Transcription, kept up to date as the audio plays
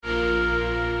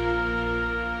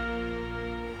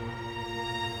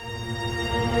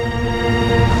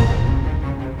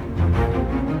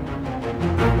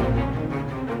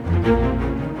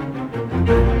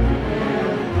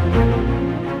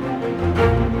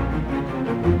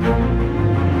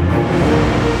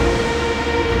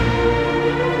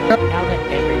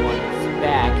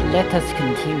let us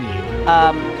continue.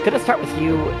 Gonna start with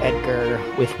you, Edgar,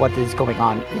 with what is going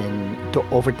on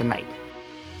over the night.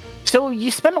 So you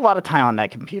spend a lot of time on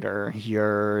that computer.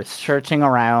 You're searching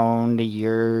around,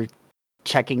 you're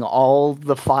checking all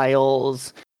the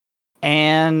files,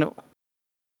 and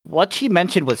what she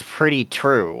mentioned was pretty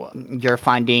true. You're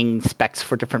finding specs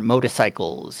for different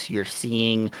motorcycles. You're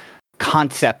seeing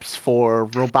concepts for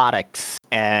robotics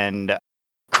and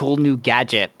cool new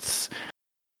gadgets.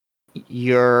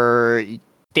 Your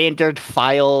standard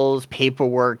files,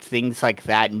 paperwork, things like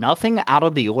that. Nothing out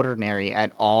of the ordinary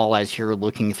at all as you're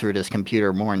looking through this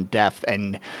computer more in depth.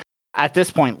 And at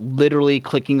this point, literally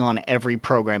clicking on every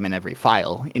program in every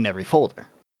file in every folder.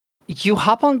 You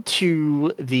hop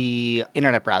onto the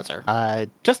internet browser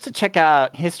just to check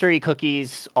out history,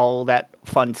 cookies, all that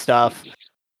fun stuff.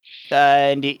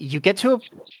 And you get to a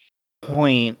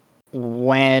point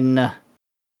when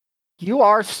you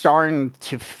are starting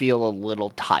to feel a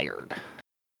little tired.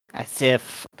 As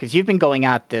if, because you've been going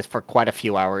at this for quite a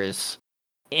few hours,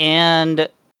 and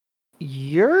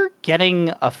you're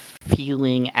getting a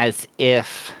feeling as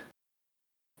if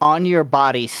on your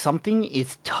body something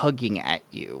is tugging at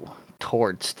you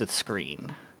towards the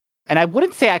screen. And I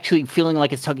wouldn't say actually feeling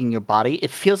like it's tugging your body. It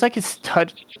feels like it's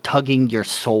tugging your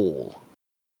soul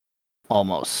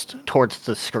almost towards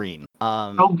the screen.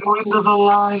 Don't go into the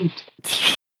light.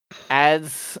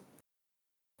 As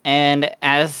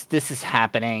this is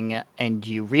happening and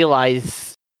you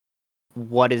realize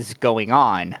what is going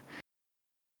on,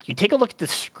 you take a look at the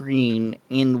screen.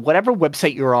 In whatever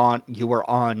website you were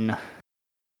on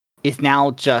is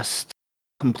now just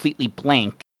completely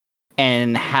blank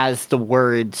and has the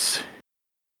words,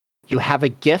 "You have a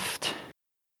gift,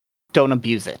 don't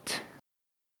abuse it."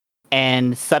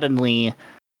 And suddenly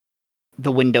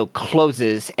the window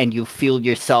closes and you feel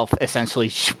yourself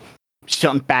essentially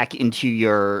jump back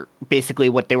into basically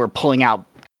what they were pulling out,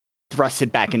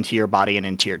 thrusted back into your body and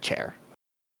into your chair.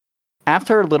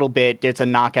 After a little bit, there's a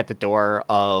knock at the door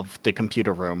of the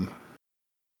computer room.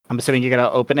 I'm assuming you're going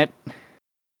to open it?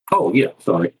 Oh, yeah,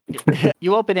 sorry.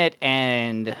 You open it,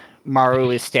 and Maru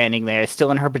is standing there,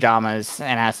 still in her pajamas,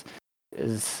 and asks,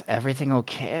 "Is everything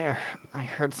okay? I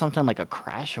heard something like a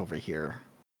crash over here."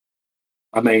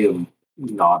 I may have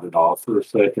nodded off for a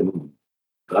second.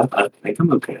 I think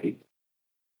I'm okay.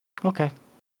 Okay.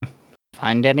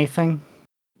 Find anything?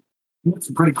 It's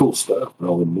some pretty cool stuff,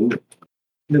 I'll admit it.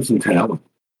 There's some talent.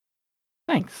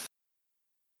 Thanks.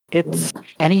 It's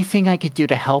anything I could do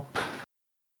to help.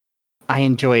 I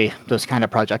enjoy those kind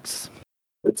of projects.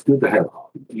 It's good to have.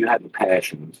 You have a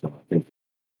passion, so I think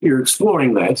you're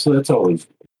exploring that, so that's always.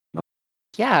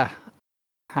 Yeah.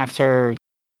 After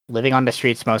living on the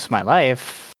streets most of my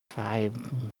life, I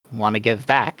want to give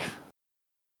back.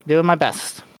 Doing my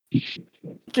best.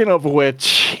 Speaking of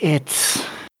which, it's...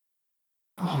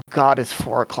 Oh God, it's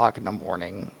 4 o'clock in the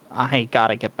morning. I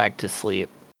gotta get back to sleep.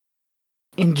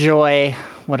 Enjoy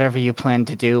whatever you plan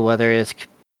to do, whether it's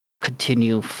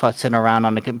continue fussing around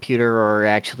on the computer or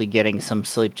actually getting some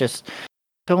sleep. Just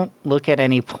don't look at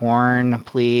any porn,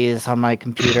 please, on my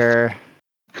computer.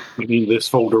 You mean this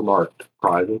folder marked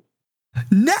private?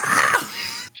 No!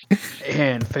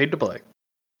 And fade to black.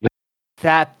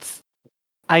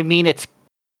 I mean, it's...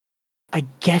 I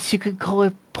guess you could call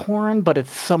it porn, but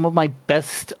it's some of my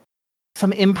best...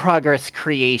 Some in-progress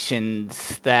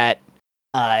creations that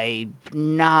I'm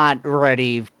not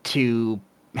ready to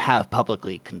have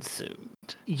publicly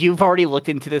consumed. You've already looked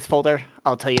into this folder,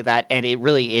 I'll tell you that, and it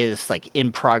really is like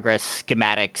in-progress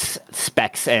schematics,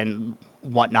 specs, and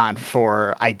whatnot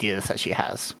for ideas that she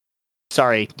has.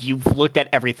 Sorry, you've looked at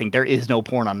everything. There is no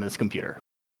porn on this computer.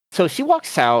 So she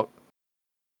walks out,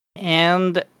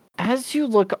 and as you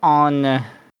look on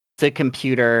the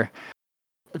computer,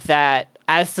 that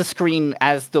as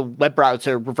the web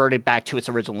browser reverted back to its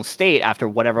original state after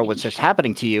whatever was just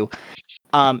happening to you,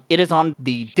 it is on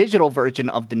the digital version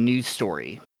of the news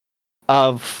story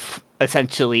of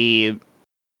essentially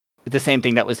the same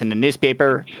thing that was in the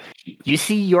newspaper. You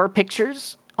see your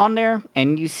pictures on there,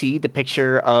 and you see the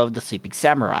picture of the sleeping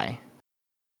samurai.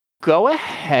 Go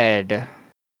ahead,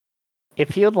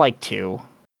 if you'd like to.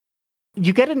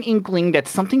 You get an inkling that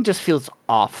something just feels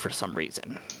off for some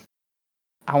reason.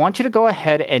 I want you to go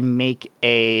ahead and make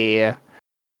an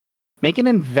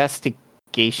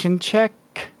investigation check.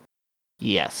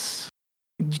 Yes.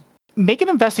 Make an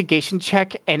investigation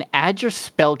check and add your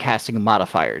spellcasting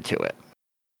modifier to it.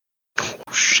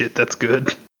 Oh, shit, that's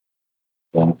good.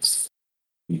 That's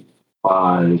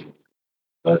 5.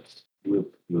 That's with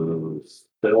the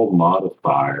spell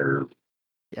modifier.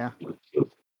 Yeah.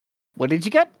 What did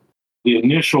you get? The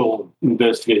initial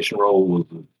investigation roll was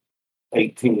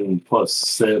 18 plus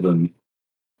 7.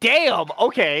 Damn.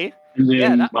 Okay. And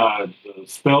then Yeah, my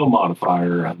spell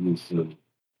modifier is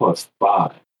plus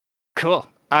 5. Cool.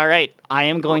 All right. I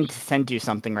am going to send you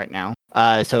something right now.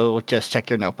 So just check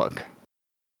your notebook.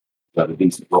 Got a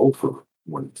decent roll for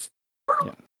one.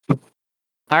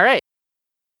 All right.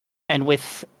 And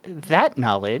with that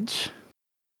knowledge,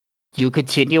 you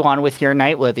continue on with your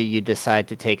night, whether you decide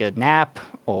to take a nap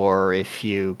or if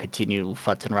you continue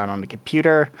futzing around on the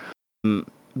computer.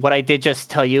 What I did just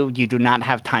tell you, you do not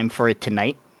have time for it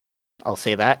tonight. I'll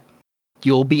say that.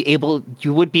 You would be able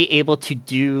to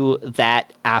do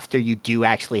that after you do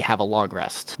actually have a long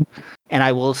rest. And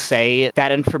I will say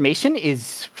that information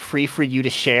is free for you to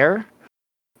share,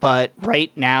 but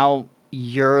right now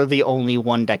you're the only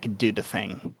one that can do the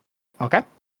thing. Okay?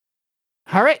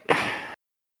 All right.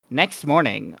 Next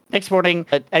morning,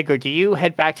 Edgar, do you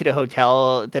head back to the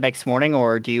hotel the next morning,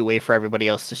 or do you wait for everybody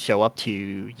else to show up to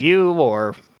you,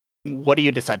 or what do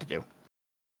you decide to do?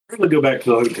 I'm going to go back to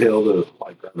the hotel to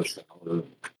grab a shower.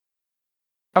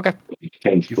 Okay.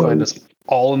 Change You find clothes. us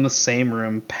all in the same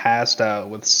room, passed out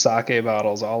with sake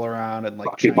bottles all around and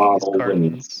Sake Chinese bottles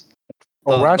cartons.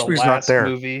 Oh, The Rashmi's not last there.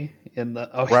 movie in the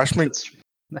Rashmi- it's-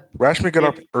 Rashmi got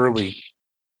up early.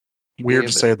 Weird Yeah,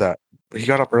 to but- say that, but he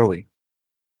got up early.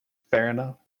 Fair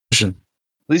enough. Mission.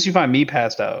 At least you find me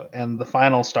passed out and the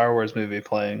final Star Wars movie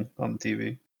playing on the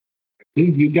TV.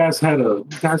 Dude, you guys had a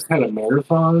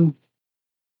marathon.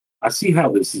 I see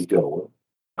how this is going.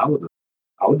 I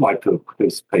would like to have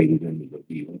participated in the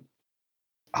viewing.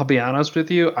 I'll be honest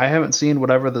with you, I haven't seen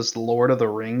whatever this Lord of the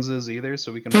Rings is either,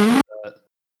 so we can do that.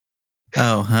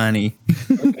 Oh, honey.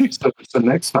 Okay, so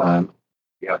next time,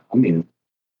 yeah, I'm in.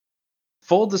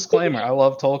 Full disclaimer, I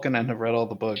love Tolkien and have read all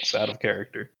the books out of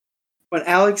character. When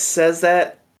Alex says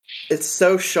that, it's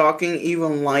so shocking.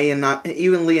 Even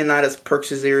Leonidas perks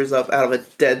his ears up out of a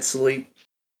dead sleep.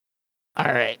 All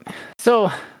right.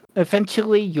 So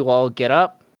eventually you all get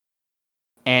up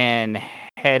and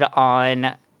head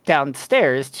on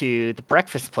downstairs to the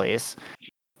breakfast place,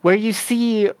 where you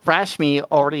see Rashmi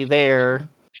already there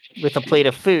with a plate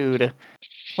of food.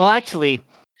 Well, actually,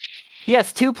 he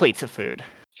has 2 plates of food.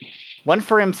 One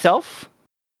for himself.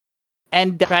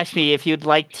 And Rashmi, if you'd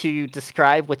like to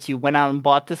describe what you went out and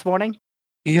bought this morning.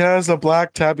 He has a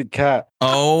black tabby cat.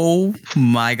 Oh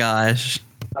my gosh.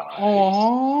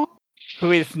 Aww.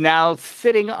 Who is now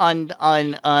sitting on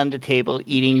the table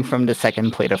eating from the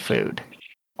second plate of food.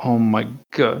 Oh my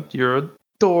god, you're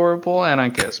adorable, and I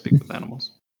can't speak with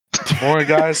animals. Morning,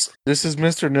 guys. This is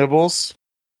Mr. Nibbles.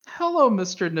 Hello,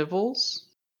 Mr. Nibbles.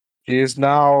 He is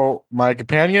now my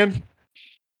companion.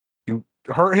 You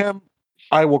hurt him,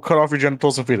 I will cut off your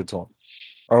genitals and feed it to him.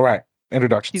 All right.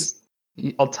 Introductions.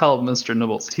 I'll tell Mr.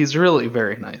 Nibbles. He's really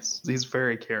very nice. He's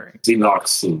very caring. He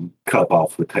knocks some cup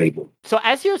off the table. So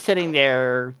as you're sitting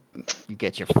there, you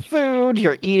get your food,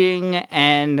 you're eating,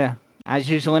 and as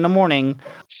usual in the morning,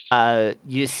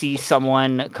 you see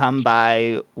someone come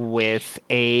by with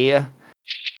a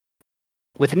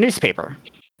newspaper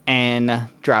and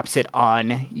drops it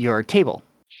on your table.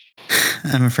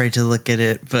 I'm afraid to look at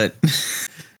it, but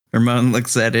Ramon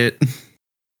looks at it.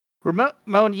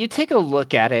 Ramon, you take a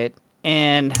look at it,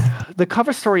 and the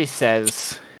cover story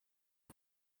says,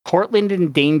 Portland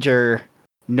in danger,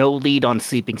 no lead on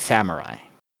sleeping samurai.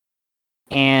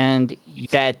 And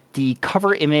that the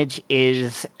cover image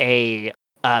is a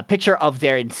picture of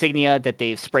their insignia that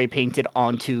they've spray painted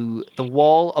onto the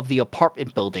wall of the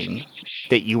apartment building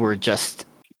that you were just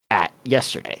at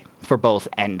yesterday, for both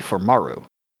and for Maru.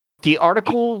 The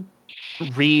article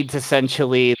reads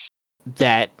essentially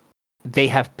that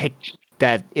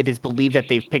it is believed that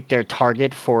they've picked their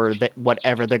target for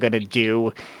whatever they're going to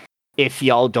do if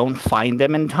y'all don't find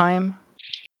them in time.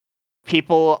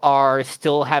 People are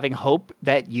still having hope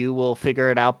that you will figure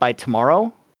it out by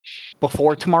tomorrow.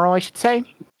 Before tomorrow, I should say.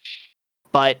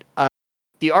 But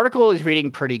the article is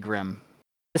reading pretty grim.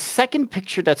 The second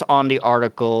picture that's on the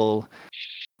article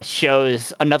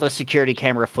shows another security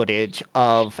camera footage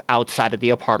of outside of the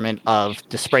apartment of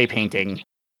the spray painting.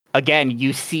 Again,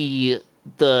 you see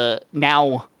the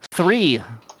now 3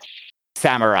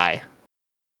 samurai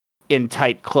in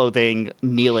tight clothing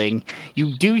kneeling.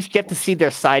 You do get to see their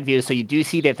side view, so you do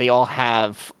see that they all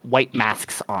have white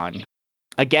masks on.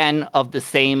 Again, of the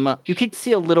same, you can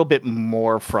see a little bit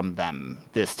more from them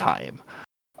this time.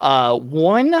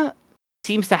 One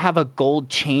seems to have a gold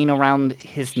chain around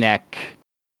his neck.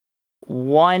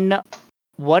 One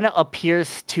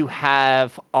appears to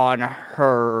have on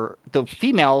her, the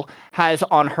female has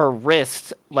on her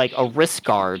wrist like a wrist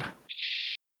guard.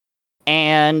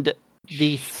 And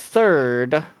the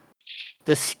third,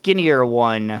 the skinnier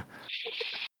one,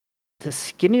 The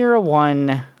skinnier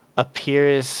one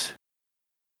appears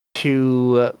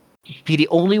to be the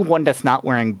only one that's not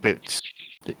wearing boots.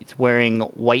 It's wearing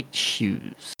white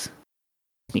shoes,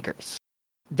 sneakers.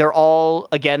 They're all,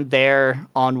 again, there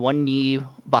on one knee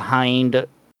behind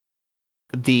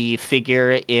the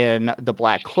figure in the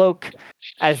black cloak,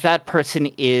 as that person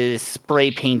is spray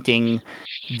painting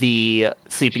the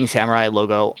Sleeping Samurai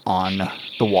logo on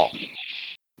the wall.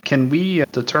 Can we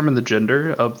determine the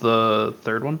gender of the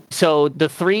third one? So the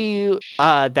three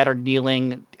that are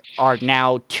kneeling are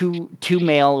now two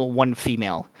male, one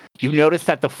female. You notice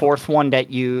that the fourth one,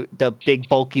 the big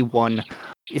bulky one,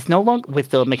 is no longer with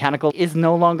the mechanical, is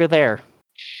no longer there.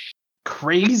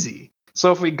 Crazy.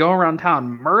 So if we go around town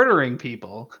murdering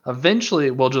people,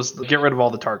 eventually we'll just get rid of all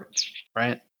the targets,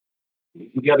 right?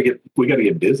 We gotta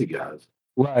get busy, guys.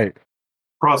 Right.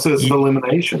 Process of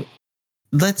elimination.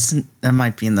 I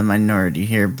might be in the minority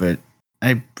here, but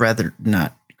I'd rather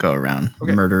not go around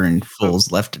Okay. murdering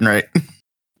fools left and right.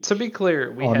 To be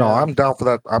clear, No, I'm down for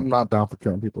that. I'm not down for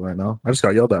killing people right now. I just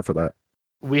got yelled at for that.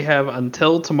 we have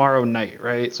until tomorrow night,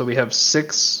 right? So we have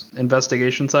 6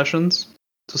 investigation sessions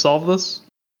to solve this.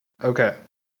 Okay.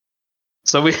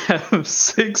 So we have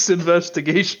 6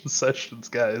 investigation sessions,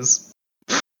 guys.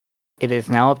 It is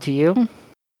now up to you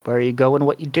where you go and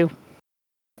what you do.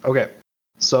 Okay.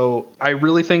 So I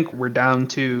really think we're down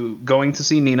to going to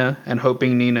see Nina and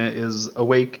hoping Nina is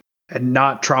awake and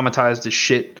not traumatized as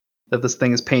shit that this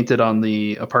thing is painted on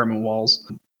the apartment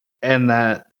walls and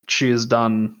that she is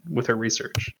done with her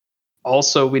research.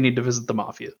 Also, we need to visit the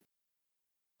Mafia.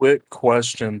 Quick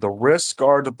question. The wrist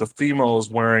guard that the female is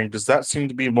wearing, does that seem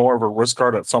to be more of a wrist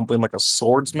guard that something like a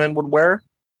swordsman would wear?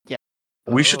 Yeah.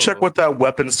 We should check with that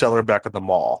weapon seller back at the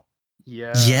mall.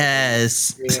 Yeah.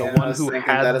 Yes. The I one was who thinking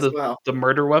had that as well. the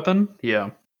murder weapon?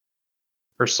 Yeah.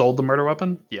 Or sold the murder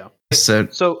weapon? Yeah. So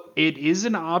So it is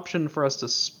an option for us to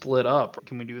split up.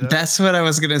 Can we do that? that's what I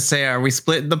was gonna say. Are we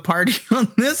splitting the party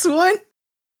on this one?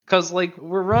 Because, like,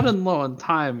 we're running low on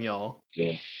time, y'all.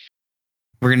 Yeah.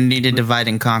 We're gonna need to divide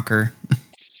and conquer.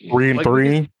 3 and Like,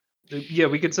 3. Yeah,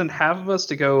 we could send half of us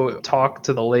to go talk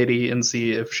to the lady and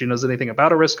see if she knows anything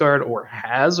about a wrist guard or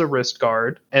has a wrist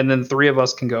guard, and then 3 of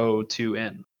us can go to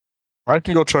N. I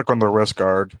can go check on the wrist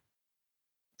guard.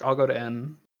 I'll go to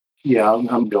N. Yeah,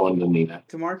 I'm going to Nina.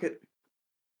 To market.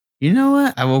 You know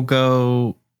what? I will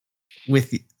go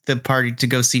with the party to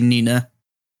go see Nina.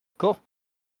 Cool.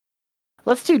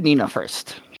 Let's do Nina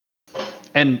first.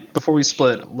 And before we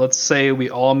split, let's say we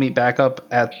all meet back up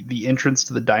at the entrance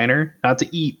to the diner, not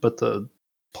to eat, but to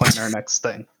plan our next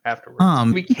thing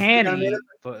afterwards. We can eat,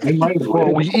 but We might as Well,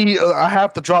 well. we eat. I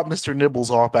have to drop Mr.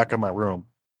 Nibbles off back in my room.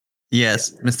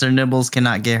 Yes, Mr. Nibbles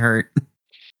cannot get hurt.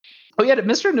 oh yeah, did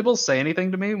Mr. Nibbles say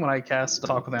anything to me when I cast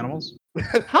Talk with Animals?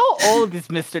 How old is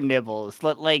Mr. Nibbles?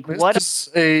 Like, what? This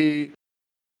is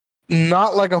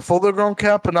not like a fully grown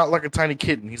cat, but not like a tiny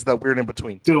kitten. He's that weird in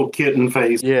between. Still kitten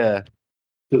face Yeah,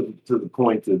 to the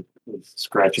point that it's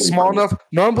scratching. small enough.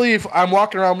 Normally, if I'm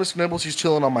walking around Mr. Nibbles, he's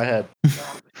chilling on my head.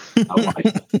 I like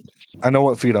it. I know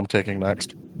what feed I'm taking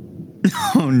next.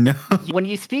 Oh no. When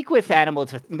you speak with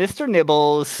animals, with Mr.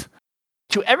 Nibbles,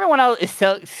 to everyone else,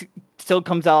 it still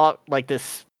comes out like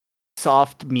this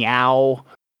soft meow.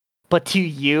 But to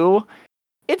you,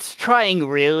 it's trying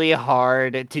really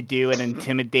hard to do an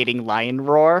intimidating lion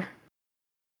roar.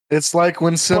 It's like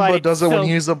when Simba But does it when so-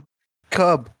 he's a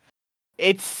cub.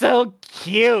 It's so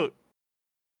cute.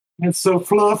 It's so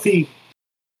fluffy.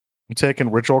 I'm taking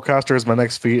Ritual Caster as my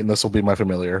next feat, and this will be my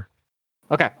familiar.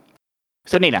 Okay.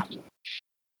 So, Nina,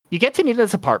 you get to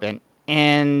Nina's apartment,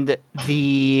 and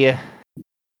the.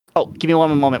 Oh, give me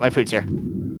one moment. My food's here.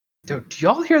 Dude, do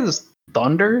y'all hear this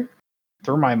thunder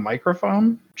through my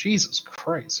microphone? Jesus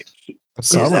Christ. It Is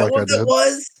sounded that like I what it did.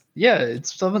 was? Yeah,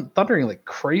 it's thundering like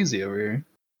crazy over here.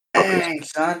 Dang,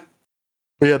 son.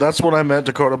 But yeah, that's what I meant,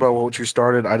 Dakota, about what you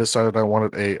started. I decided I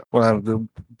wanted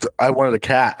a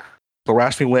cat. So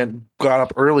Rashmi got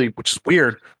up early, which is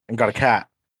weird, and got a cat.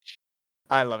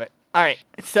 I love it. All right.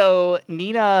 So,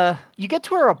 Nina, you get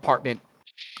to her apartment,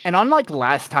 and unlike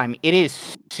last time, it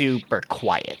is super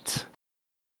quiet.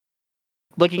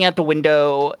 Looking at the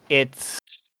window, it's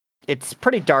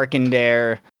pretty dark in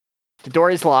there. The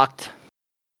door is locked.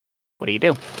 What do you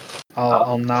do?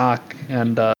 I'll knock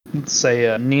and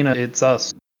say, Nina, it's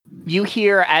us. You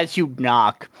hear, as you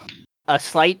knock, a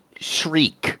slight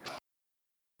shriek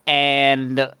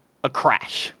and a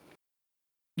crash.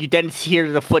 You then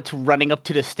hear the foot running up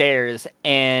to the stairs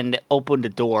and open the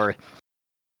door.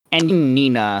 And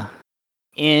Nina,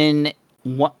 in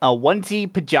a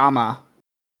onesie pajama,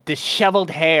 disheveled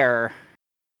hair,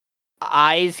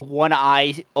 eyes, one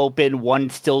eye open, one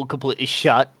still completely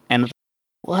shut. And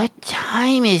what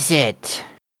time is it?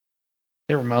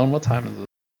 Hey, Ramon, what time is it?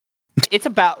 It's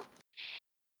about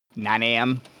 9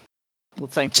 a.m.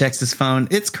 Let's say. Checks his phone.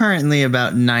 It's currently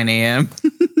about 9 a.m.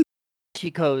 She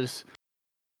goes,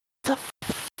 the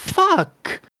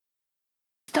fuck?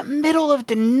 It's the middle of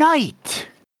the night.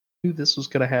 Knew this was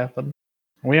going to happen.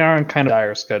 We are on kind of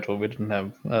dire schedule. We didn't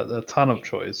have a ton of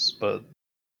choice, but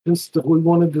Just we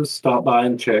wanted to stop by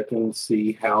and check and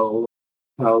see how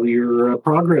your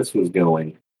progress was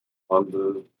going on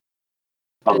the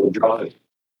drive.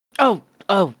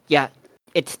 Oh, yeah,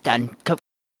 it's done.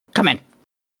 Come in.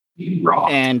 You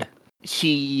rock. And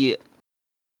she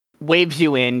waves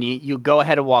you in. You go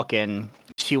ahead and walk in.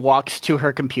 She walks to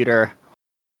her computer.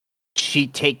 She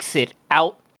takes it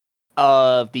out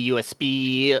of the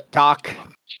USB dock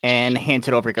and hands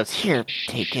it over. Goes, here,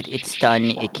 take it. It's done.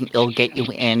 It'll get you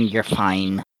in. You're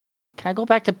fine. Can I go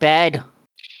back to bed?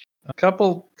 a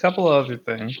couple other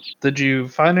things. Did you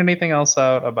find anything else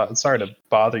out about? Sorry to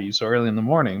bother you so early in the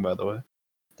morning, by the way.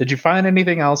 Did you find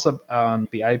anything else on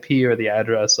the IP or the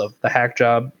address of the hack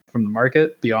job from the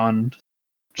market beyond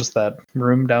just that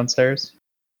room downstairs?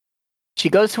 She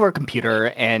goes to her computer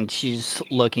and she's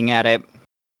looking at it.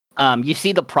 You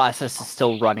see the process is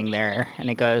still running there, and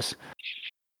it goes,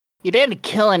 you didn't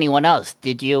kill anyone else,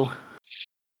 did you?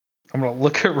 I'm gonna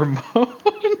look at Ramon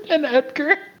and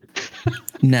Edgar.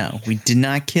 No, we did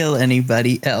not kill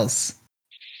anybody else.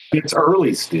 It's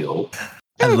early still.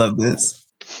 I love this.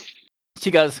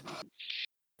 She goes,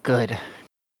 good.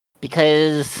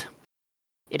 Because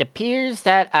it appears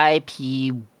that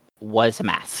IP was a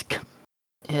mask.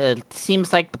 It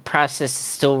seems like the process is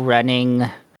still running.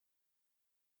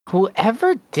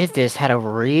 Whoever did this had a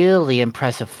really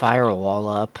impressive firewall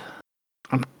up.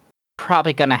 I'm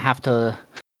probably gonna have to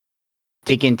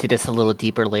dig into this a little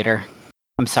deeper later.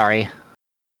 I'm sorry.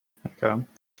 Okay.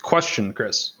 Question,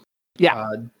 Chris. Yeah.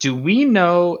 Do we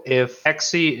know if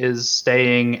Exy is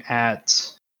staying at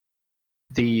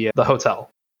the hotel?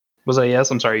 Was that yes?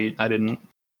 I'm sorry, I didn't.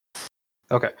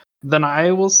 Okay. Then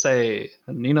I will say,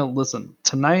 Nina, listen,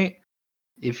 tonight,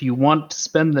 if you want to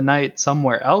spend the night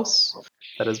somewhere else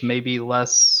that is maybe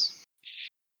less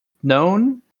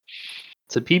known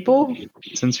to people,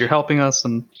 since you're helping us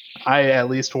and I at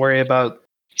least worry about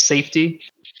safety,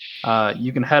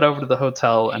 you can head over to the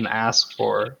hotel and ask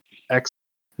for X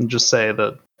and just say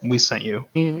that we sent you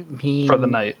You mean, for the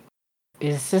night.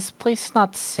 is this place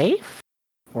not safe?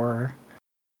 Or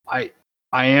I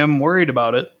am worried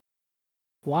about it.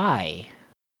 why?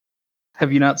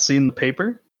 Have you not seen the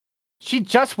paper? She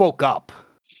just woke up.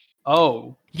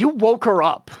 Oh, You woke her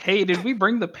up. hey, did we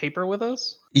bring the paper with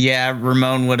us? Yeah,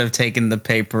 Ramon would have taken the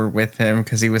paper with him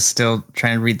because he was still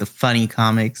trying to read the funny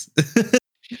comics.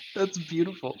 That's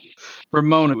beautiful.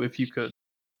 Ramon, if you could.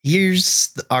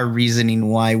 Here's our reasoning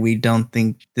why we don't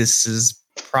think this is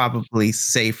probably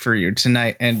safe for you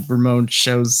tonight. And Ramon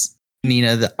shows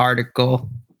Nina the article.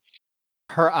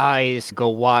 Her eyes go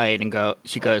wide and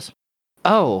she goes,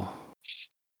 oh,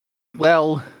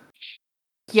 well,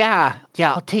 yeah,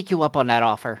 I'll take you up on that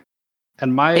offer.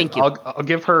 And Thank you. I'll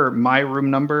give her my room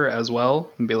number as well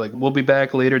and be like, we'll be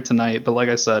back later tonight. But like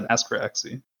I said, ask for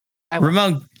Exy.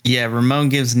 Ramon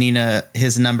gives Nina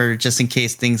his number just in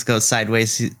case things go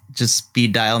sideways. Just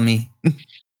speed dial me.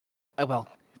 I will.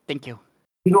 Thank you.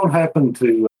 You don't happen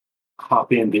to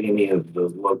hop into any of the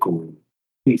local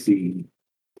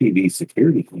CCTV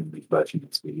security cameras by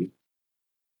chance, do you?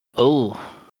 Oh,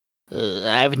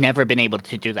 I've never been able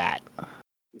to do that.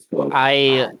 So,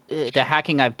 The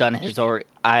hacking I've done has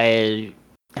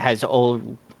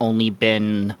only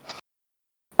been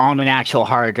on an actual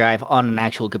hard drive, on an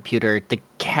actual computer. The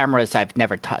cameras I've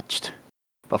never touched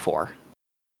before.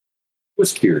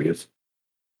 just curious.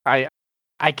 I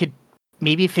could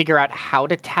maybe figure out how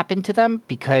to tap into them,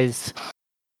 because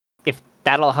if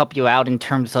that'll help you out in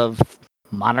terms of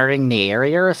monitoring the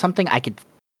area or something, I could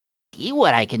see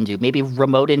what I can do. Maybe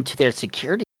remote into their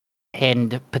security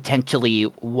and potentially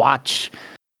watch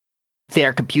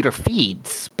their computer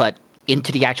feeds, but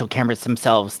into the actual cameras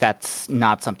themselves, that's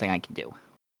not something I can do.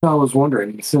 I was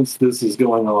wondering, since this is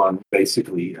going on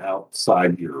basically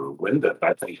outside your window,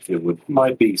 I think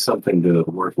might be something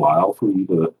worthwhile for you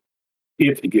to,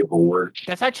 if you get bored.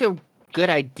 That's actually a good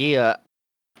idea.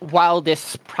 While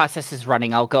this process is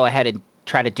running, I'll go ahead and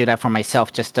try to do that for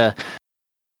myself, just to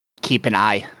keep an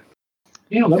eye.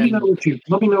 Yeah, let me know what you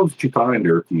find,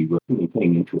 or if you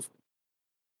anything interesting.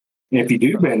 And if you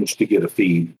do manage to get a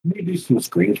feed, maybe do some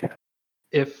screen cap.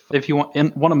 If you want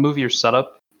to move your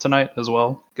setup tonight as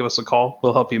well, give us a call.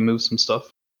 We'll help you move some stuff.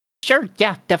 Sure,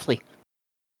 yeah, definitely.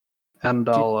 And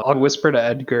I'll whisper to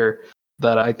Edgar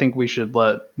that I think we should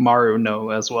let Maru know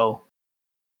as well.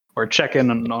 Or check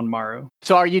in on Maru.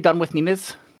 So are you done with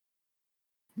Nina's?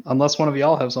 Unless one of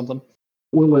y'all have something.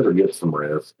 We'll let her get some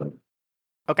rest.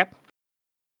 Okay.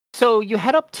 So you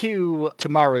head up to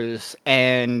Maru's,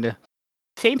 and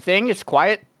same thing. It's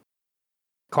quiet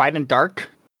and dark.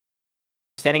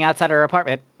 Standing outside her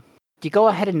apartment. You go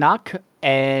ahead and knock,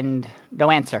 and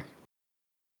no answer.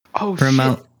 Oh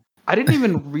Remote. shit! I didn't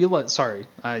even realize. Sorry,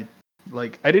 I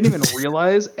didn't even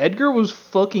realize Edgar was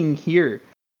fucking here.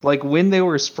 Like when they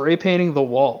were spray painting the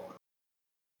wall.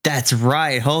 That's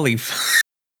right. Holy.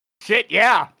 Shit,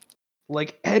 yeah.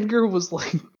 Like Edgar was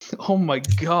like, oh my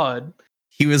god.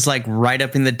 He was like right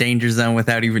up in the danger zone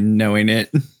without even knowing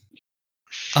it.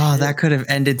 Oh, that could have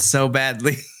ended so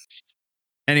badly.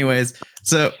 Anyways,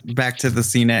 so back to the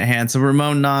scene at hand. So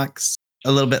Ramon knocks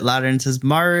a little bit louder and says,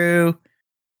 Maru,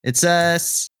 it's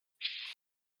us.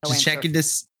 No Just answer. checking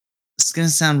this. It's going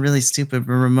to sound really stupid,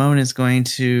 but Ramon is going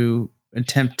to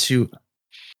attempt to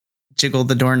jiggle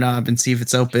the doorknob and see if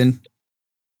it's open.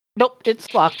 Nope,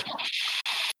 it's locked.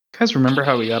 You guys remember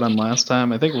how we got on last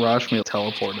time? I think Rashmi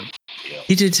teleported.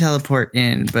 He did teleport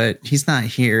in, but he's not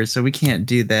here, so we can't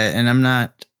do that. And I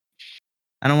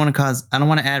don't want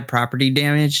to add property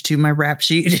damage to my rap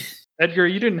sheet. Edgar,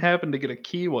 you didn't happen to get a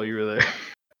key while you were there.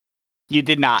 You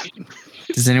did not.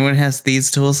 Does anyone has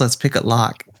these tools? Let's pick a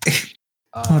lock.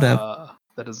 Hold up.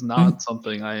 That is not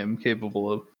something I am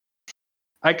capable of.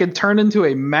 I could turn into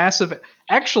a massive...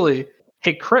 Actually,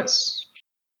 hey, Chris.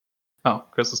 Oh,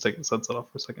 Chris is taking his headset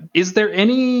off for a second. Is there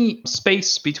any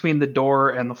space between the door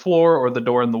and the floor or the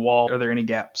door and the wall? Are there any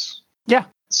gaps? Yeah.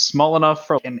 Small enough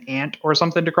for an ant or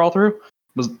something to crawl through?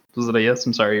 Was it a yes?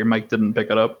 I'm sorry, your mic didn't pick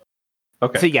it up.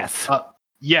 Okay. So yes.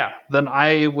 Yeah, then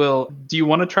I will... Do you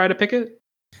want to try to pick it?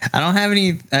 I don't have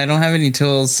any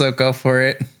tools, so go for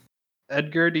it.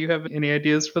 Edgar, do you have any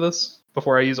ideas for this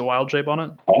before I use a wild shape on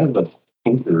it? I have a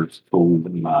tinker's tool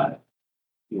in my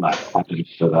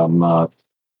package, but I'm not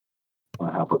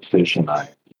how proficient I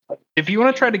am. If you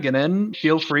want to try to get in,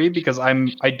 feel free because I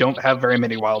don't have very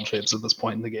many wild shapes at this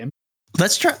point in the game.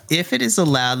 Let's try, if it is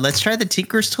allowed, let's try the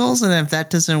Tinker's tools, and if that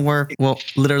doesn't work, we'll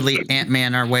literally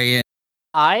Ant-Man our way in.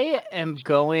 I am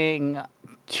going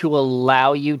to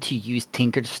allow you to use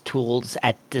Tinker's tools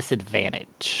at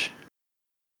disadvantage.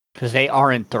 Because they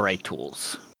aren't the right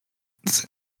tools.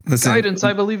 Listen, Guidance,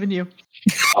 I believe in you.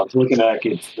 I was looking at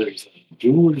it. There's a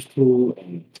jeweler's tool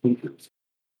and tinker's.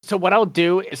 So what I'll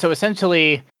do, so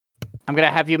essentially, I'm going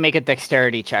to have you make a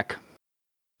dexterity check.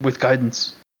 With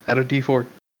guidance. Add a d4.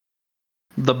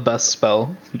 The best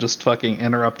spell. Just fucking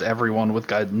interrupt everyone with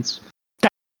guidance.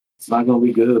 It's not going to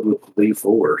be good with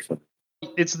D4. So.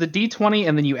 It's the d20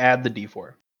 and then you add the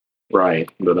d4. Right,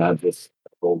 but I just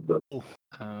rolled the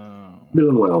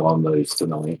doing well on those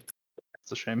tonight.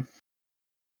 It's a shame.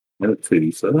 And a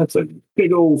 2, so that's a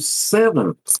big old 7.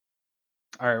 Alright,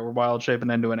 we're wild shaping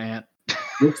into an ant.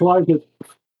 Looks like it.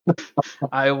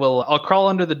 I'll crawl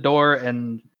under the door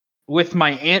and with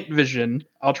my ant vision,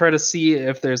 I'll try to see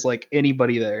if there's like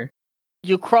anybody there.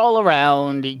 You crawl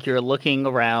around, you're looking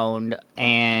around,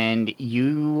 and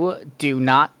you do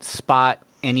not spot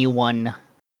anyone.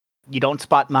 You don't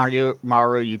spot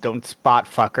Maru, you don't spot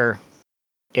Fucker.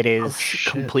 It is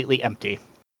completely empty.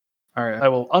 Alright, I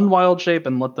will unwild shape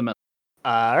and let them in.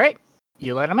 Alright,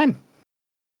 you let them in.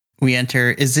 we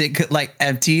enter. Is it like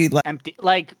empty? Like Empty,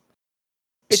 like...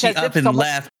 she as up if and someone-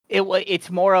 left? It's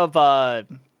more of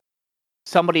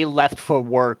somebody left for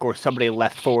work or somebody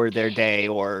left for their day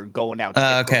or going out to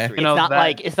get Okay. groceries. You know,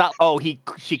 It's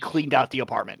not she cleaned out the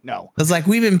apartment. No. I was like,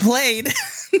 we've been played.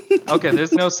 Okay,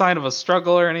 there's no sign of a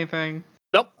struggle or anything.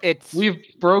 Nope, it's We've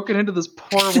broken into this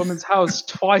poor woman's house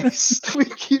twice. We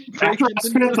keep After breaking I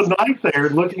spent into the night there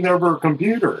looking over her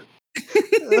computer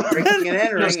Breaking and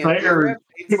entering. just there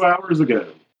 2 hours ago.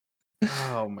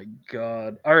 Oh my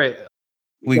god. Alright.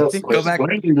 We That's go what back, I was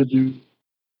planning to do.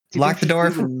 Do you lock think the door.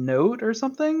 she'd leave a note or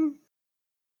something?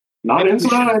 Not Maybe we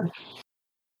inside.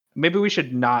 Maybe we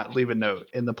should not leave a note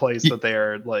in the place that they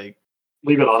are like.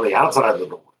 Leave it on the outside of the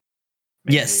door.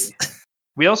 maybe- Yes.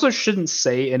 We also shouldn't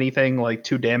say anything like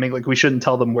too damning. Like we shouldn't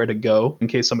tell them where to go in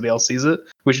case somebody else sees it.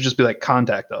 We should just be like,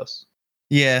 contact us.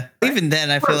 Yeah. Even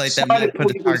then, I feel like that might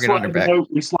put a target on her back.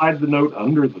 We slide the note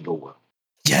under the door.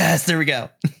 Yes, there we go.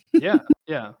 Yeah,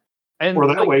 yeah. And Or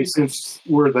that like, way, since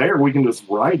we're there, we can just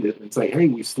write it and say, hey,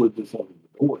 we slid this under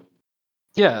the door.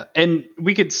 yeah, and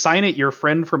we could sign it. Your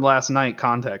friend from last night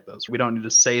contact us. We don't need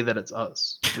to say that it's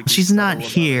us. We can She's settle not about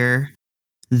it. here,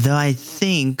 though. I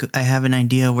think I have an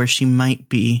idea where she might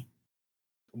be.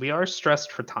 We are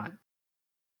stressed for time.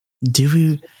 Do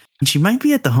we? She might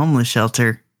be at the homeless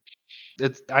shelter.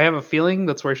 I have a feeling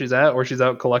that's where she's at, or she's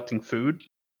out collecting food.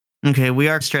 Okay, we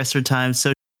are stressed for time.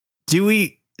 So do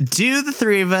the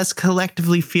three of us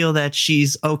collectively feel that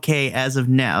she's okay as of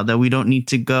now, that we don't need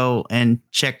to go and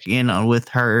check in on with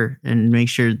her and make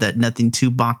sure that nothing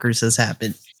too bonkers has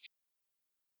happened?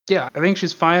 Yeah, I think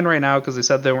she's fine right now because they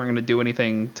said they weren't going to do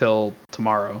anything till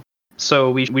tomorrow.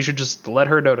 So we should just let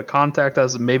her know to contact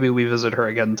us, and maybe we visit her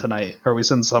again tonight, or we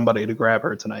send somebody to grab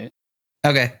her tonight.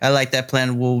 Okay, I like that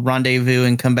plan. We'll rendezvous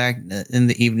and come back in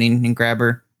the evening and grab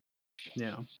her.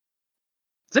 Yeah.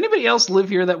 Does anybody else live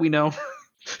here that we know?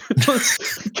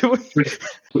 Can we,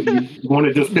 You want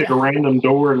to just pick a random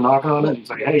door and knock on it and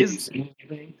say, "Hey, you see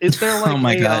anything?" is there like Oh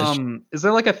my gosh. is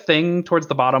there like a thing towards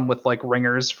the bottom with like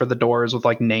ringers for the doors with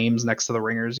like names next to the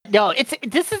ringers? No,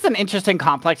 this is an interesting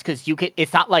complex because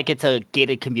it's not like it's a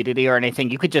gated community or anything.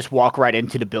 You could just walk right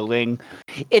into the building.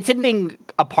 It's an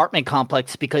apartment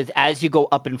complex because as you go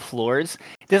up in floors,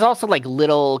 there's also like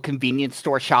little convenience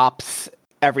store shops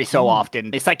every so often.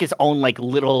 It's like its own like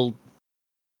little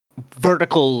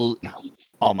vertical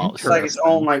almost. It's like its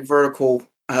own like vertical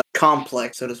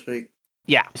complex, so to speak.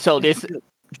 Yeah. So this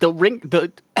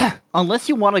unless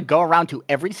you want to go around to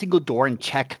every single door and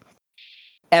check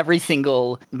every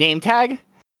single name tag,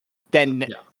 then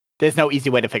there's no easy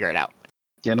way to figure it out.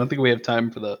 Yeah, I don't think we have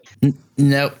time for that.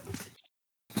 Nope.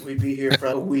 We'd be here for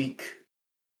a week.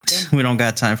 We don't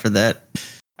got time for that.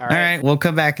 All All right, we'll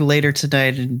come back later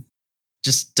tonight and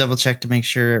just double check to make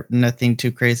sure nothing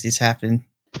too crazy's happened.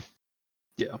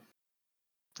 Yeah,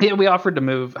 we offered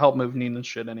to help move Nina's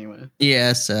shit anyway.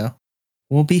 Yeah, so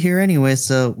we'll be here anyway,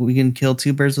 so we can kill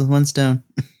two birds with one stone.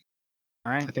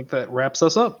 All right. I think that wraps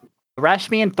us up.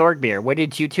 Rashmi and Thorgmir, where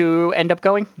did you two end up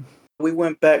going? We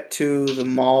went back to the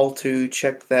mall to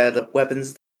check that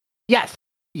weapons. Yes.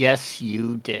 Yes,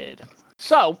 you did.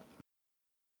 So,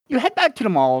 you head back to the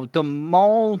mall. The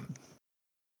mall,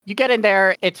 you get in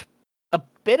there. It's a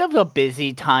bit of a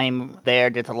busy time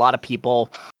there. There's a lot of people.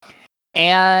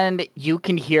 And you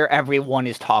can hear everyone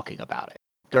is talking about it.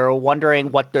 They're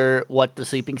wondering what the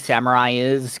Sleeping Samurai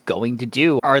is going to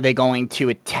do. Are they going to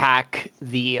attack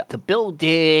the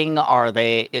building?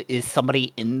 Is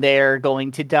somebody in there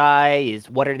going to die?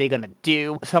 What are they going to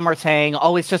do? Some are saying,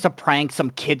 "Oh, it's just a prank. Some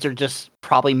kids are just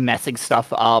probably messing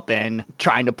stuff up and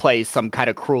trying to play some kind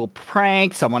of cruel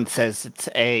prank." Someone says it's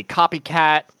a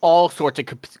copycat. All sorts of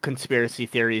conspiracy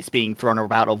theories being thrown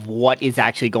about of what is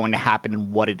actually going to happen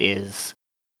and what it is.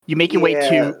 You make your way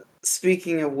to...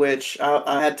 Speaking of which,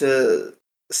 I had to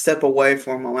step away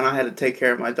for a moment. I had to take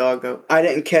care of my doggo. I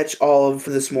didn't catch all of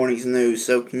this morning's news,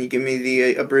 so can you give me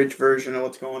the abridged version of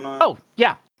what's going on? Oh,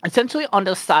 yeah. Essentially, on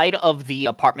the side of the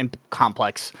apartment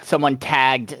complex, someone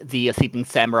tagged the Sleeping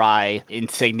Samurai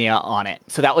insignia on it.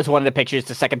 So that was one of the pictures.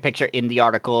 The second picture in the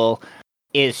article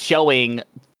is showing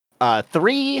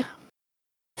 3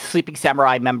 Sleeping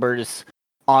Samurai members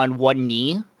on one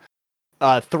knee.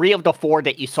 3 of the 4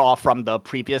 that you saw from the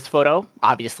previous photo.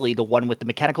 Obviously, the one with the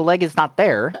mechanical leg is not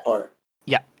there.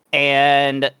 Yeah,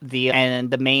 and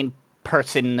the main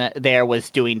person there was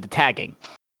doing the tagging.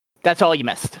 That's all you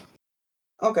missed.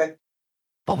 Okay.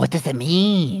 But what does it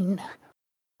mean?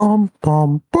 Bum,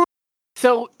 bum.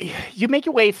 So you make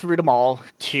your way through the mall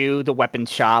to the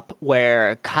weapons shop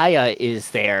where Kaya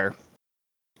is there,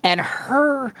 and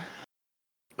her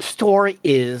store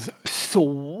is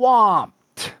swamped.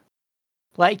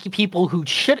 Like people who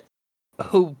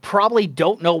probably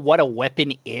don't know what a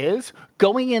weapon is,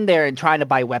 going in there and trying to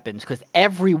buy weapons because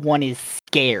everyone is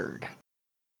scared.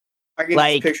 I get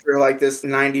this picture of like this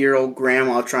 90-year-old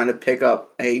grandma trying to pick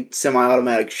up a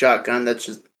semi-automatic shotgun that's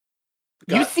just...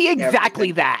 You see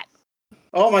exactly that.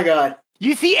 Oh my god.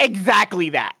 You see exactly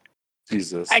that.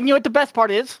 Jesus. And you know what the best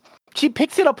part is? She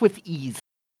picks it up with ease.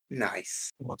 Nice.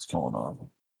 What's going on?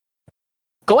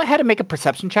 Go ahead and make a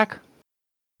perception check.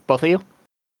 Both of you.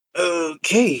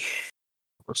 Okay.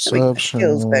 Perception.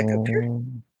 Skills back up here.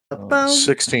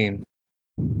 16.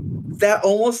 That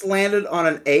almost landed on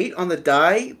an 8 on the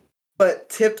die, but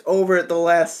tipped over at the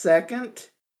last second.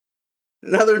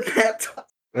 Another nat.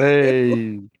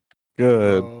 Hey.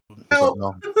 Good.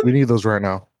 No, we need those right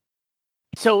now.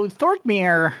 So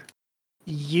Thorgmir,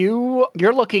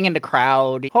 you're looking in the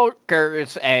crowd,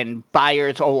 hawkers and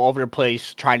buyers all over the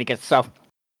place trying to get stuff.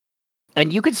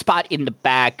 And you can spot in the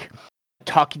back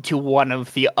talking to one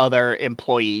of the other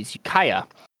employees, Kaya,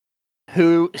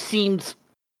 who seems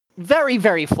very,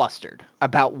 very flustered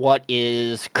about what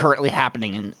is currently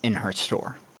happening in her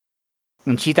store.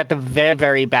 And she's at the very,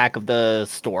 very back of the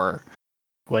store.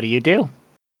 What do you do?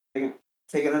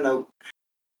 Taking a note.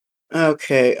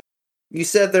 Okay. You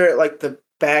said they're at like the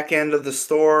back end of the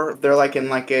store. They're like in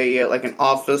like a like an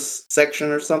office section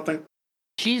or something.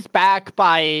 She's back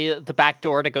by the back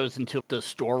door that goes into the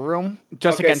storeroom,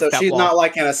 just Okay, against so that she's wall. not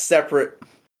like in a separate.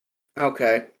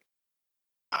 Okay.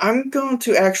 I'm going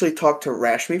to actually talk to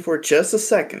Rashmi for just a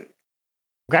second.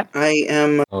 Okay.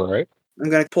 All right. I'm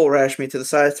going to pull Rashmi to the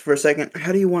side for a second.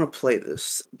 How do you want to play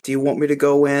this? Do you want me to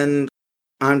go in?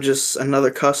 I'm just another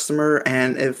customer,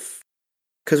 and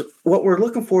because what we're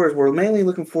looking for is we're mainly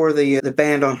looking for the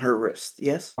band on her wrist.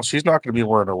 Yes. Well, she's not going to be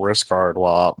wearing a wrist guard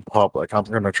while out in public. I'm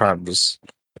going to try and just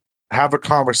have a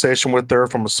conversation with her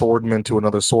from a swordman to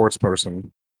another swordsperson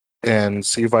and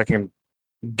see if I can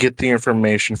get the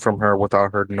information from her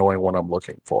without her knowing what I'm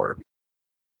looking for.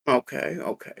 Okay.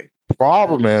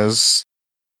 Problem is,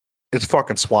 it's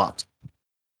fucking swamped.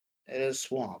 It is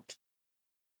swamped.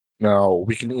 Now,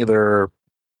 we can either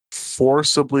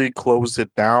forcibly close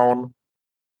it down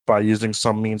by using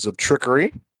some means of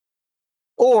trickery,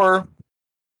 or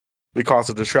we cause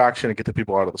a distraction and get the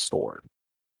people out of the store.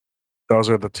 Those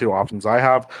are the two options I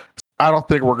have. I don't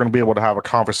think we're going to be able to have a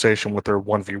conversation with her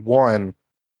 1v1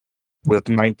 with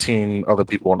 19 other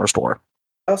people in our store.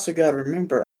 I also got to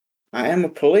remember, I am a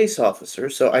police officer,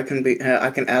 so I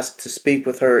can ask to speak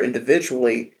with her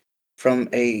individually from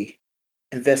a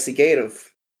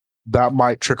investigative. That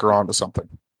might trick her onto something.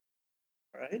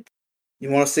 Right? You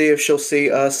want to see if she'll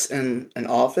see us in an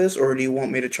office, or do you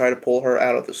want me to try to pull her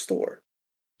out of the store?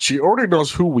 She already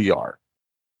knows who we are.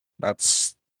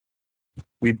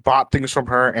 We bought things from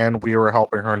her, and we were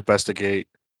helping her investigate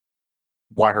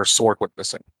why her sword went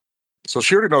missing. So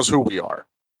she already knows who we are.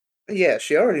 Yeah,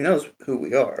 she already knows who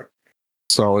we are.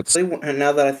 So it's And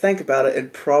now that I think about it,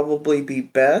 it'd probably be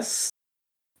best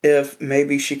if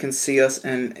maybe she can see us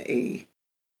in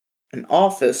an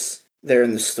office there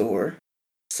in the store.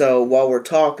 So while we're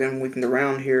talking, we can go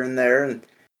around here and there and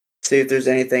see if there's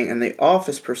anything in the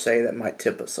office per se that might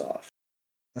tip us off.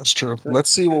 that's true. Let's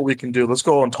see what we can do. Let's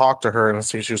go and talk to her and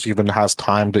see if she even has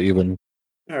time to even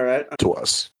All right. to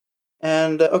us.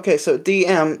 And okay, so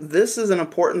DM, this is an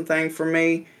important thing for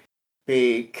me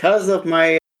because of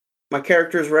my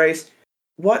character's race.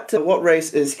 What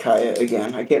race is Kaya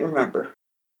again? I can't remember.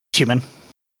 Human.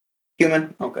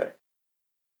 Human? Okay.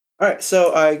 Alright,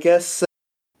 so I guess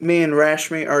me and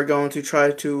Rashmi are going to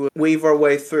try to weave our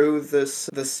way through this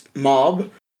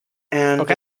mob. And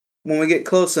Okay. when we get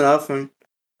close enough, and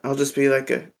I'll just be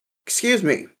like, excuse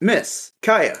me, Miss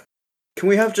Kaya, can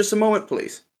we have just a moment,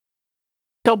 please?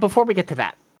 So before we get to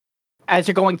that, as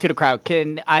you're going through the crowd,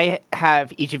 can I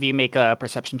have each of you make a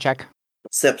perception check?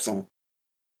 Sepson.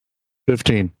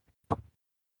 15.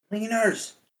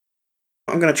 Cleaners.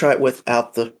 I'm going to try it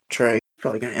without the tray.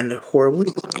 Probably going to end it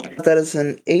horribly. That is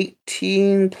an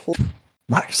 18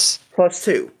 Nice. plus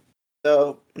 2.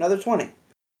 So, another 20.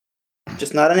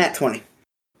 Just not a nat 20.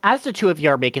 As the two of you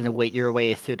are making your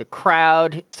way through the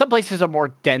crowd, some places are more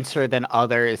denser than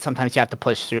others. Sometimes you have to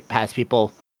push through past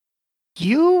people.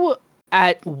 You,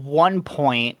 at one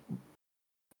point,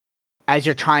 as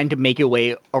you're trying to make your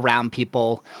way around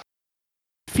people,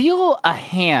 feel a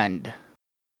hand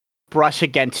brush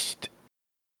against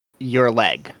your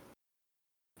leg.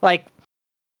 Like,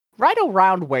 right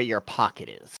around where your pocket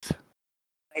is.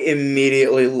 I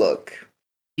immediately look.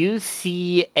 You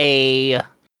see a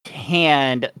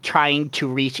hand trying to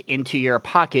reach into your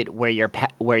pocket where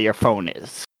your phone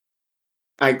is.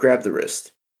 I grab the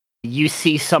wrist. You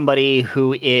see somebody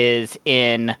who is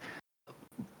in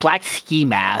black ski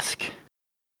mask.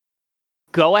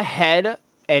 Go ahead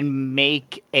and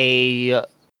make a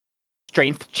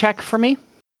strength check for me.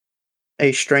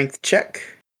 A strength check.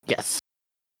 Yes.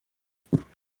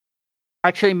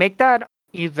 Actually, make that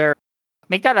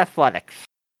athletics.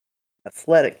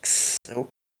 Athletics. So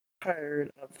tired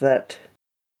of that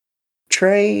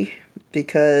tray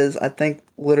because I think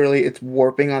literally it's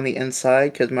warping on the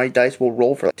inside because my dice will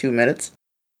roll for like 2 minutes.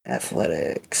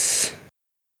 Athletics.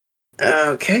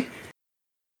 Okay.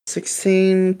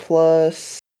 16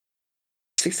 plus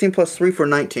 3 for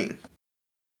 19.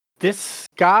 This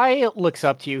guy looks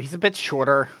up to you. He's a bit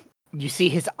shorter. You see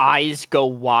his eyes go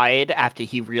wide after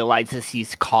he realizes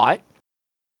he's caught.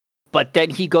 But then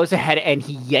he goes ahead and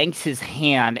he yanks his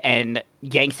hand and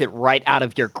yanks it right out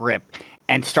of your grip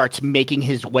and starts making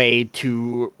his way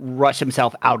to rush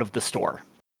himself out of the store.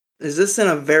 Is this in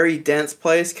a very dense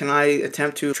place? Can I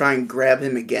attempt to try and grab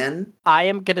him again? I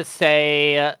am going to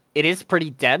say it is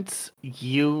pretty dense.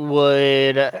 You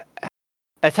would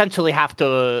essentially have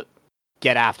to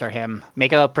get after him.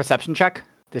 Make a perception check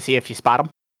to see if you spot him.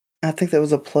 I think that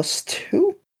was a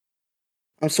 +2.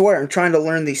 I swear, I'm trying to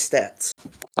learn these stats.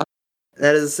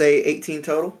 That is a 18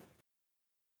 total.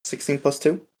 16 plus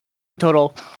 2.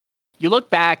 Total. You look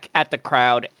back at the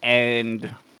crowd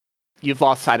and you've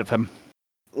lost sight of him.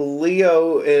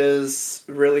 Leo is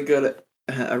really good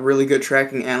at a really good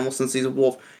tracking animal since he's a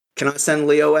wolf. Can I send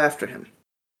Leo after him?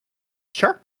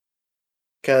 Sure.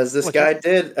 Because this What's guy that?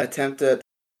 did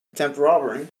attempt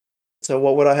robbery. So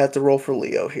what would I have to roll for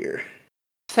Leo here?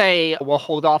 Say we'll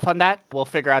hold off on that. We'll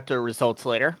figure out the results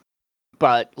later.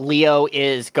 But Leo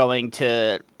is going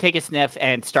to take a sniff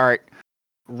and start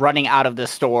running out of the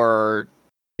store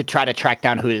to try to track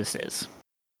down who this is.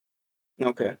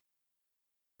 Okay.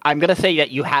 I'm going to say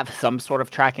that you have some sort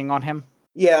of tracking on him.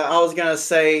 Yeah, I was gonna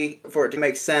say, for it to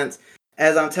make sense,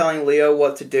 as I'm telling Leo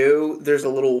what to do, there's a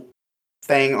little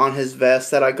thing on his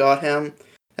vest that I got him.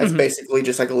 That's Mhm. basically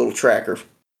just like a little tracker.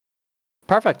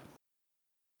 Perfect.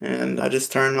 And I just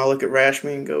turn and I look at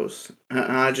Rashmi and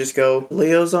I just go,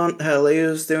 Leo's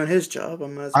doing his job.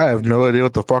 I have no idea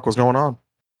what the fuck was going on.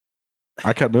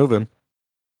 I kept moving.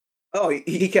 Oh,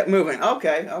 he kept moving.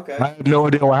 Okay. I have no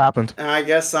idea what happened. And I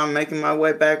guess I'm making my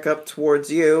way back up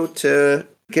towards you to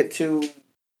get to.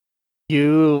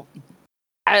 You,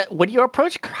 when you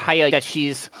approach Kaya, that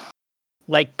she's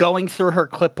like going through her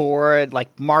clipboard, like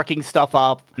marking stuff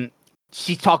up.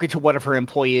 She's talking to one of her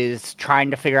employees, trying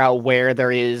to figure out where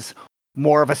there is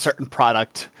more of a certain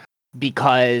product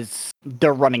because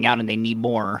they're running out and they need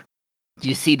more.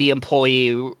 You see the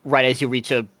employee right as you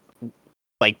reach a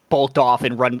bolt off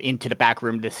and run into the back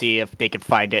room to see if they can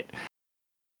find it.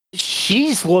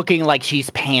 She's looking like she's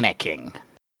panicking.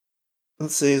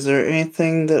 Let's see, is there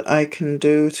anything that I can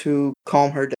do to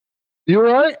calm her down? You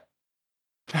alright?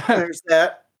 There's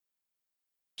that.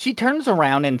 She turns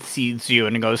around and sees you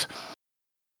and goes,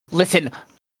 "Listen,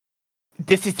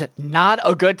 this is not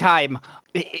a good time.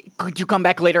 Could you come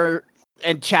back later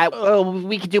and chat?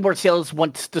 We can do more sales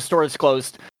once the store is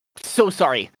closed. So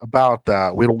sorry." About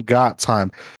that. We don't got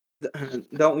time.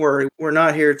 Don't worry, we're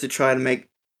not here to try to make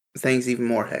things even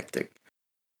more hectic.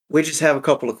 We just have a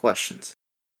couple of questions.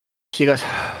 She goes,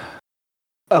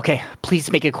 "Okay,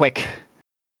 please make it quick."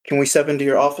 Can we step into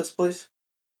your office, please?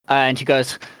 And she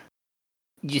goes,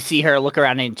 you see her look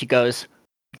around and she goes,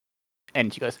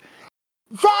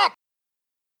 "Zach!"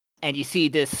 And you see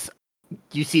this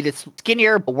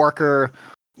skinnier worker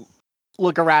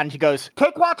look around and she goes,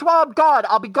 "Take watch while I'm gone.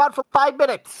 I'll be gone for 5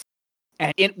 minutes."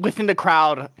 And within the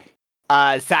crowd,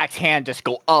 Zach's hand just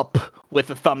go up with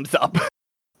a thumbs up.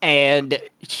 And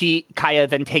Kaya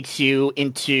then takes you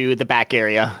into the back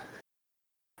area.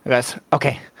 She goes,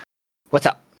 "Okay, what's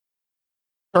up?"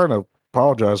 Trying to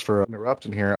apologize for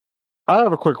interrupting here. I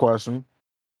have a quick question.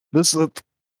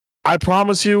 I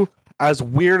promise you, as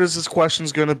weird as this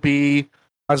question's going to be,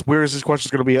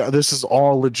 this is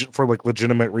all legit for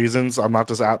legitimate reasons. I'm not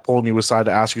just pulling you aside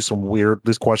to ask you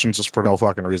these questions just for no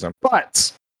fucking reason.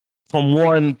 But from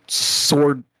one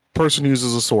person who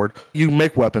uses a sword, you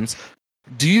make weapons.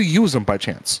 Do you use them by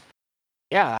chance?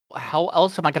 Yeah, how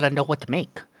else am I going to know what to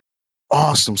make?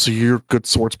 Awesome. So you're a good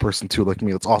swords person too, like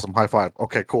me. That's awesome. High five.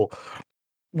 Okay, cool.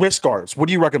 Wrist guards. What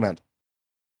do you recommend?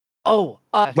 Oh,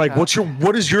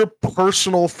 what is your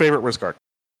personal favorite wrist guard?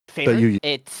 favorite? that you use?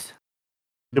 It's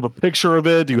Do you have a picture of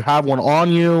it? Do you have one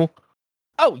on you?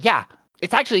 Oh, yeah.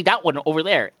 It's actually that one over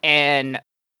there. And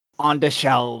on the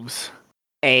shelves,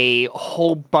 a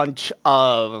whole bunch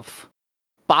of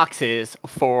boxes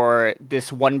for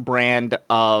this one brand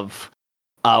of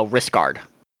wrist guard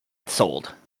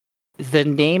sold. The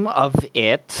name of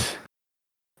it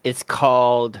is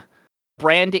called...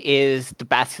 Brand is the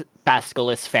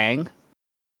Basculus Fang.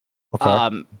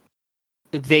 Okay.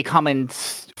 They come in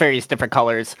various different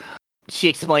colors. She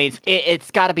explains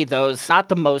it's got to be those, not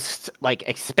the most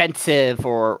expensive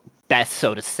or best,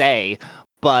 so to say,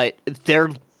 but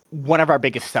they're one of our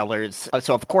biggest sellers.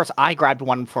 So of course I grabbed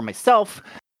one for myself,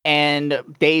 and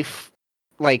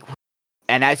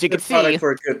and as you can see, product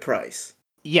for a good price.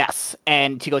 Yes,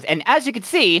 and she goes, and as you can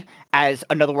see, as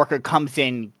another worker comes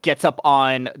in, gets up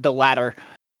on the ladder,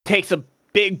 takes a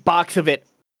big box of it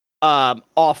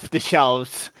off the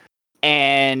shelves,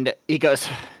 and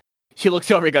she looks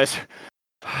over, he goes,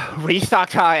 "Restock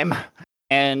time,"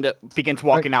 and begins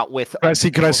walking out with...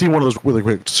 Can I see one of those really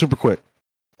quick, super quick?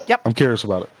 Yep. I'm curious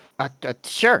about it.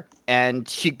 Sure. And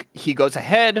he goes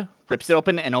ahead, rips it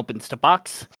open, and opens the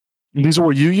box. These are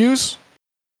what you use?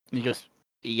 And he goes,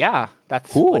 "Yeah,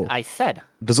 that's Cool. what I said."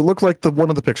 Does it look like the one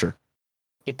in the picture?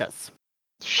 It does.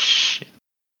 Shit.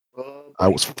 I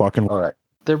was fucking right.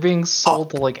 They're being sold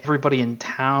to everybody in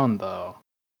town, though.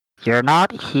 You're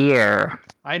not here.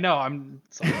 I know. I'm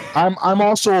sorry. I'm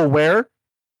also aware.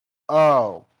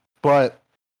 Oh, but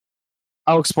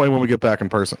I'll explain when we get back in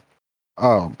person.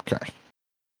 Oh, okay.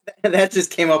 That just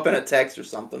came up in a text or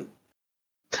something.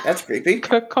 That's creepy.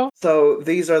 Good call. So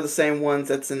these are the same ones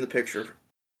that's in the picture.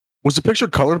 Was the picture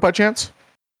colored by chance?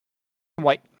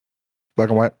 White. Black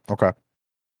and white. Okay.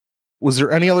 Was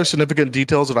there any other significant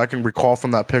details that I can recall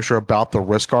from that picture about the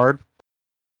wrist guard?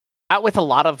 Out with a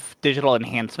lot of digital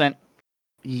enhancement.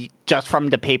 Just from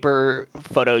the paper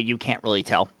photo, you can't really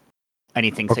tell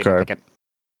anything Okay. significant.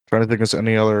 Trying to think of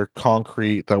any other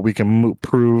concrete that we can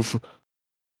prove,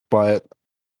 but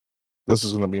this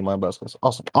is going to be my best guess.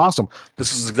 Awesome.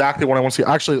 This is exactly what I want to see.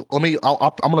 Actually, I'm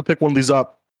going to pick one of these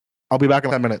up. I'll be back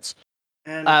in 10 minutes.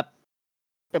 And, I'm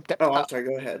sorry.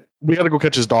 Go ahead. We got to go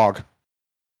catch his dog.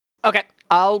 Okay,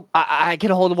 I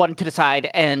get a hold of one to the side,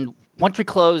 and once we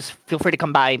close, feel free to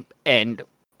come by, and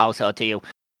I'll sell it to you.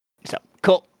 So,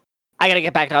 cool. I gotta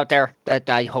get back out there.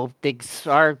 I hope things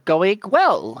are going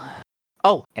well.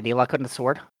 Oh, any luck on the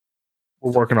sword?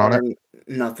 We're working on it.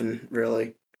 Nothing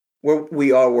really.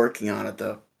 We are working on it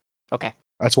though. Okay.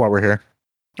 That's why we're here.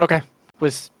 Okay.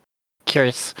 Was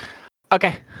curious.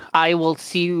 Okay. I will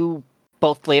see you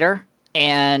both later,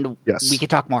 and Yes. we can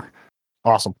talk more.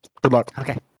 Awesome. Good luck.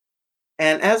 Okay.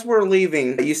 And as we're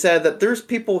leaving, you said that there's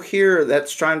people here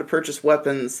that's trying to purchase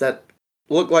weapons that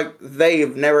look like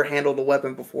they've never handled a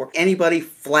weapon before. Anybody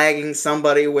flagging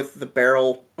somebody with a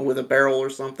barrel or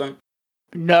something?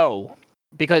 No,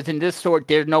 because in this store,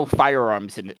 there's no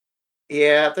firearms in it.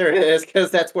 Yeah, there is,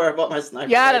 because that's where I bought my sniper.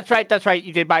 Yeah, rifle. that's right.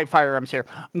 You did buy firearms here.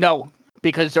 No,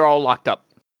 because they're all locked up.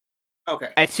 Okay.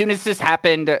 As soon as this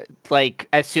happened,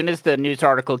 as soon as the news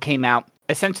article came out,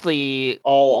 essentially,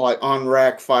 All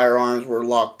on-rack firearms were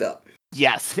locked up.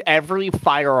 yes, every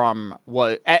firearm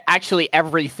was... Actually,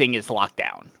 everything is locked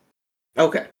down.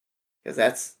 Okay. Because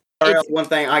that's one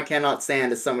thing I cannot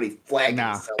stand is somebody flagging.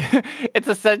 No. So. It's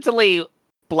essentially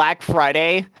Black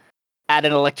Friday at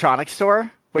an electronics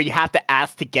store where you have to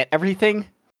ask to get everything.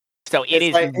 So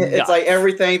it's like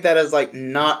everything that is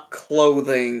not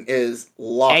clothing is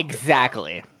locked.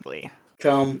 Exactly.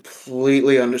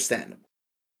 Completely understandable.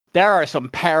 There are some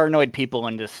paranoid people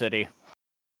in this city.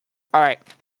 All right.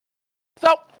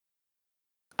 So,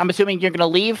 I'm assuming you're going to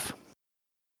leave?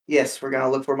 Yes, we're going to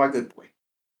look for my good boy.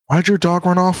 Why'd your dog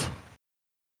run off?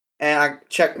 And I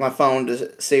checked my phone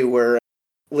to see where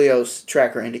Leo's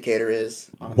tracker indicator is.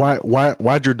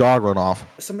 Why'd your dog run off?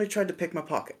 Somebody tried to pick my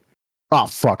pocket. Oh,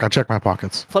 fuck. I checked my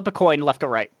pockets. Flip a coin left or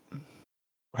right.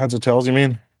 Heads or tails, you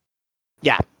mean?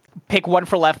 Yeah. Pick one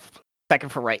for left, second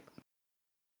for right.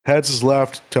 Heads is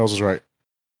left, tails is right.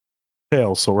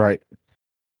 Tails, so right.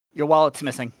 Your wallet's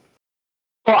missing.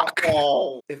 Fuck!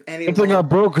 Oh, if any Good thing I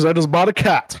broke because I just bought a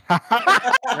cat.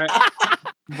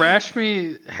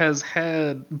 Rashmi has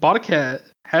bought a cat,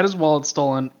 had his wallet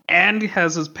stolen, and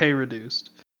has his pay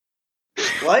reduced.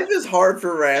 Life is hard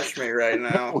for Rashmi right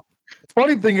now.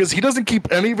 Funny thing is, he doesn't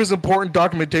keep any of his important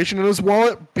documentation in his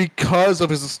wallet because of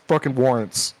his fucking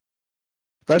warrants.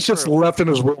 That's just left in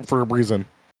his room for a reason.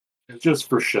 It's just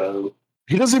for show.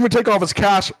 He doesn't even take off his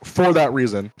cash for that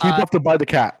reason. He'd have to buy the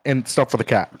cat and stuff for the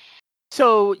cat.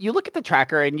 So you look at the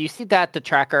tracker and you see that the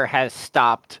tracker has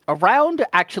stopped around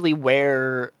actually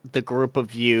where the group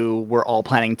of you were all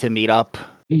planning to meet up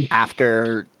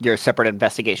after your separate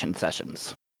investigation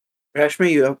sessions.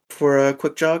 Rashmi, you up for a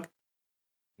quick jog?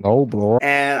 No, bro.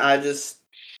 And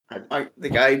the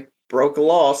guy broke a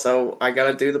law, so I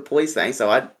gotta do the police thing, so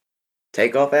I'd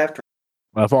take off after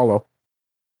him. I follow.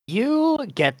 You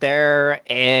get there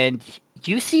and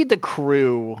you see the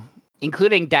crew,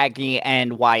 including Dagny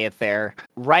and Wyatt there,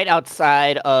 right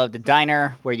outside of the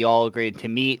diner where you all agreed to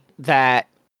meet, that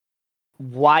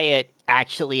Wyatt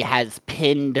actually has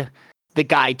pinned the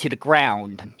guy to the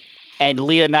ground, and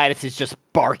Leonidas is just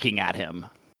barking at him.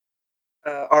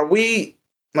 Are we,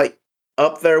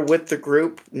 up there with the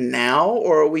group now,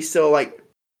 or are we still,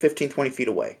 15, 20 feet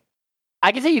away?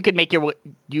 I can say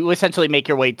you essentially make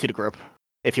your way to the group,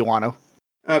 if you want to.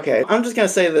 Okay, I'm just gonna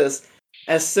say this.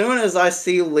 As soon as I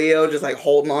see Leo just,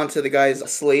 holding on to the guy's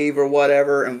sleeve or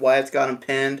whatever, and Wyatt's got him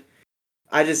pinned,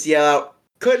 I just yell out,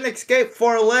 "Couldn't escape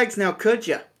 4 legs now, could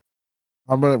ya?"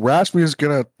 Rashmi is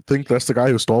gonna think that's the guy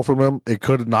who stole from him. It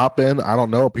could have not been. I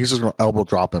don't know. He's just gonna elbow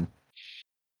drop him.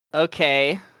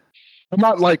 Okay. I'm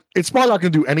not it's probably not gonna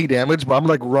do any damage, but I'm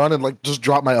run and just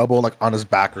drop my elbow on his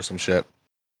back or some shit.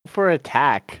 For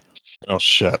attack. Oh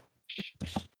shit.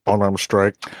 Unarmed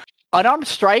strike. Unarmed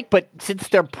strike, but since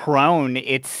they're prone,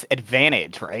 it's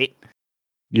advantage, right?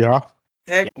 Yeah.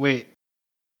 Wait,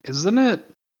 isn't it?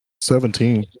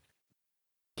 17.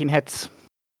 15 hits.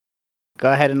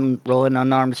 Go ahead and roll an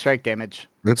unarmed strike damage.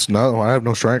 I have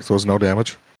no strength, so it's no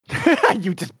damage.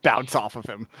 You just bounce off of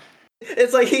him.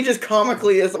 It's like he just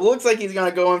comically looks like he's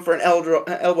gonna go in for an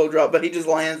elbow drop, but he just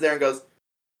lands there and goes,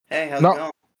 "Hey, how's it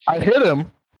going?" I hit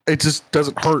him. It just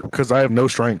doesn't hurt because I have no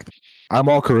strength. I'm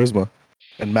all charisma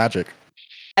and magic.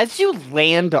 As you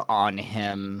land on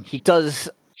him, he does.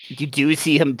 You do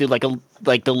see him do like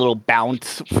the little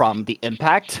bounce from the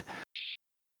impact.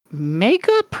 Make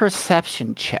a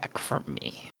perception check for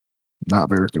me. Not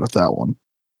very good at that one.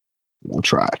 We'll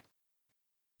try.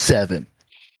 7.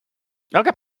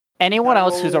 Anyone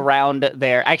else who's Oh. around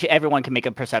there? Actually, everyone can make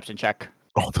a perception check.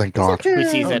 Oh, thank God. Who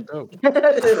sees Oh, it? dope.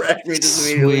 Rashmi just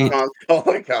immediately Sweet. responds, oh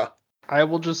my god. I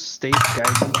will just state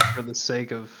guidance for the sake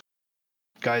of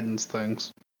guidance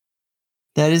things.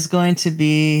 That is going to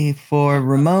be for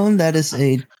Ramon. That is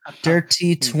a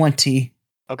dirty 20.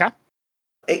 Okay.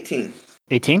 18.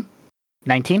 18?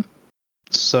 19?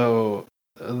 So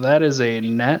that is a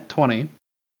net 20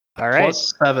 All right.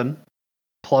 plus 7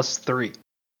 plus 3.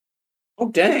 Oh,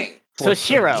 dang. So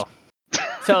Shiro.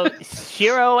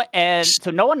 And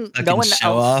so no one Fucking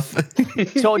show else off.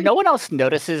 so no one else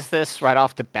notices this right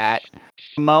off the bat.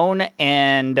 Ramon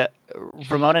and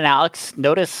Alex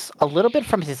notice a little bit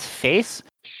from his face.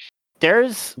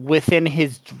 There's within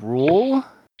his drool,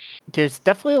 there's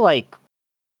definitely like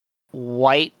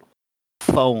white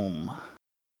foam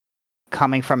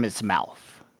coming from his mouth.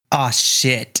 Oh,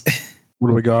 shit. What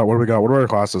do we got? What are our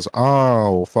classes?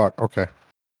 Oh, fuck. Okay.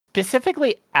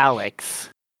 Specifically, Alex,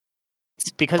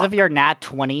 because of your nat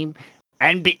 20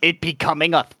 and it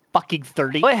becoming a fucking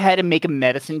 30, go ahead and make a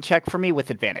medicine check for me with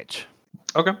advantage.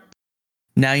 Okay.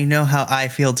 Now you know how I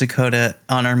feel, Dakota,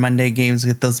 on our Monday games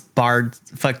with those bard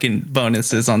fucking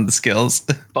bonuses on the skills.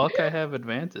 Fuck, I have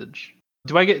advantage.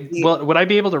 Do I get? Well, would I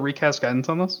be able to recast guidance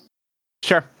on this?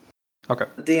 Sure. Okay.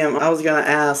 DM, I was gonna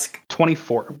ask.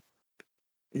 24.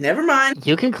 Never mind.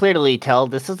 You can clearly tell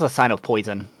this is a sign of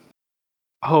poison.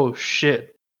 Oh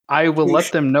shit. I will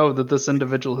let them know that this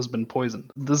individual has been poisoned.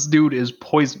 This dude is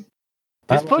poisoned.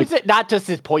 This poison, not just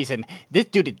his poison, this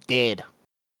dude is dead.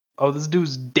 Oh, this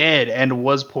dude's dead and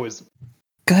was poisoned.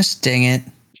 Gosh dang it.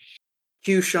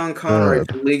 Hugh Sean Connery,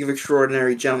 Good. League of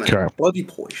Extraordinary Gentlemen. Okay. Bloody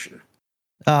poison.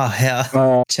 Oh, hell.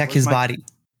 Uh, Check Where's his my- body.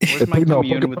 Where's my No,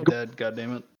 commune fuck- with fuck- dead?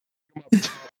 Goddammit.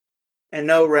 it. And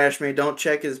no, Rashmi, don't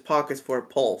check his pockets for a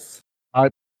pulse.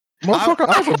 motherfucker,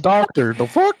 I was a doctor. The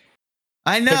fuck?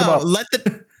 I Pick him know. up. Let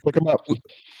the. Pick him up. All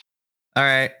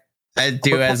right. I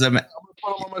do as I'm. I'm gonna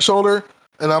put him on my shoulder,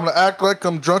 and I'm gonna act like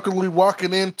I'm drunkenly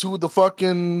walking into the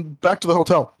fucking back to the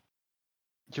hotel.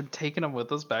 You're taking him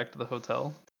with us back to the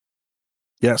hotel.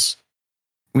 Yes.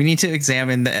 We need to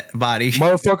examine the body.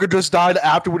 Motherfucker just died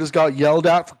after we just got yelled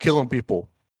at for killing people.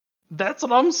 That's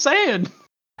what I'm saying.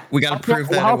 We got to prove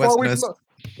that How it far are we wasn't us.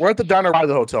 from We're at the diner by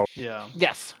the hotel. Yeah.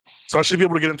 Yes. So I should be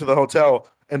able to get into the hotel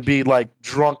and be like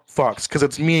drunk fucks because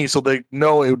it's me, so they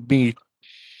know it would be.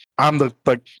 I'm the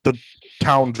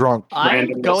town drunk.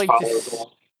 I'm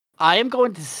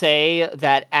going to say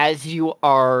that as you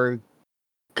are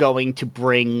going to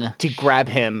grab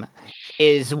him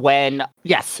is when,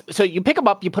 yes, so you pick him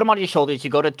up, you put him on your shoulders, you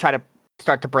go to try to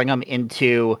start to bring him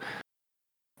into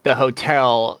the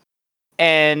hotel,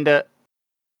 and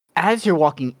as you're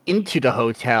walking into the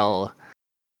hotel,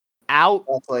 out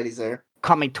Both ladies there.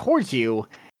 coming towards you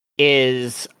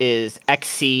is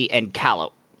XC and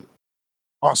Callow.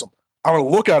 Awesome. I'm gonna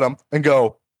look at him and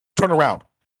go, turn around.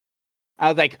 I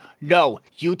was like, no,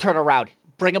 you turn around.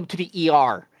 Bring him to the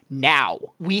ER now.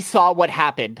 We saw what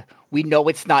happened. We know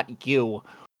it's not you.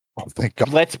 Oh, thank God.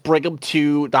 Let's bring him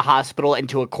to the hospital and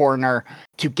to a coroner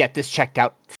to get this checked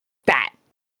out. That.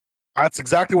 That's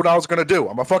exactly what I was gonna do.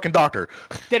 I'm a fucking doctor.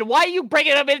 Then why are you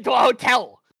bringing him into a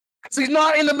hotel? 'Cause he's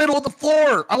not in the middle of the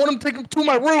floor. I want him to take him to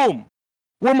my room,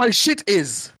 where my shit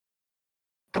is.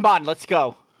 Come on, let's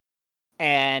go.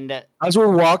 And As we're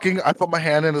walking, I put my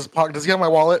hand in his pocket. Does he have my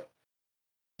wallet?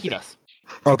 he does.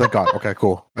 Oh, thank God. Okay,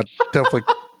 cool. I definitely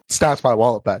snatched my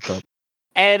wallet back up.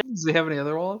 And Does he have any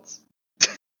other wallets?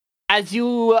 as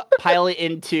you pilot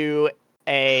into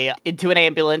an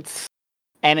ambulance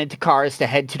and into cars to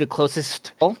head to the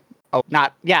closest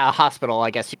a hospital, I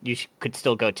guess you could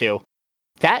still go to.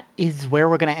 That is where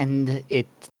we're gonna end it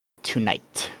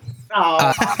tonight.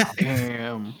 Oh,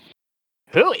 Damn.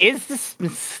 Who is this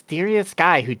mysterious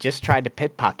guy who just tried to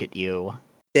pickpocket you?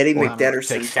 Daddy Wow.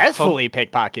 McDetterson. Successfully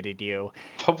pickpocketed you.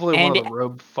 Hopefully one And- of the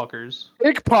robe fuckers.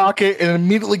 Pickpocket and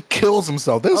immediately kills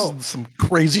himself. This Oh. is some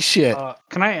crazy shit.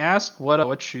 Can I ask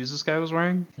what shoes this guy was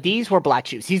wearing? These were black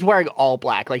shoes. He's wearing all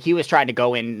black. Like he was trying to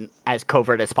go in as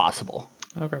covert as possible.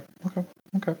 Okay.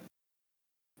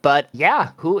 But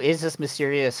yeah, who is this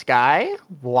mysterious guy?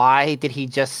 Why did he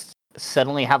just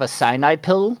suddenly have a cyanide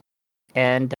pill?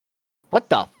 And what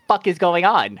the fuck is going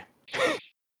on?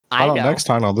 I know. Next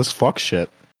time on this fuck shit.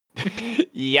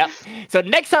 Yep. So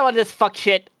next time on this fuck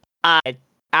shit,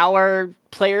 our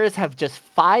players have just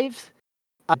 5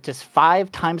 Just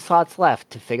 5 time slots left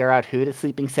to figure out who the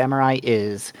sleeping samurai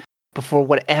is before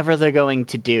whatever they're going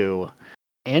to do.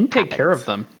 And take care of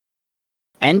them.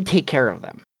 And take care of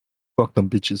them. Fuck them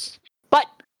bitches. But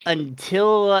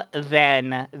until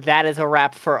then, that is a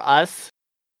wrap for us.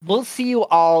 We'll see you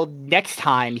all next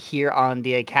time here on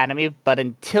the Academy. But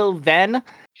until then,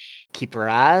 keep your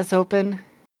eyes open.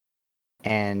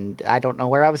 And I don't know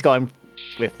where I was going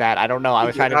with that. I don't know. I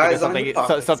was trying to Keep figure your eyes on your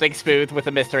pockets. something smooth with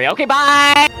a mystery. Okay,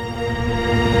 bye!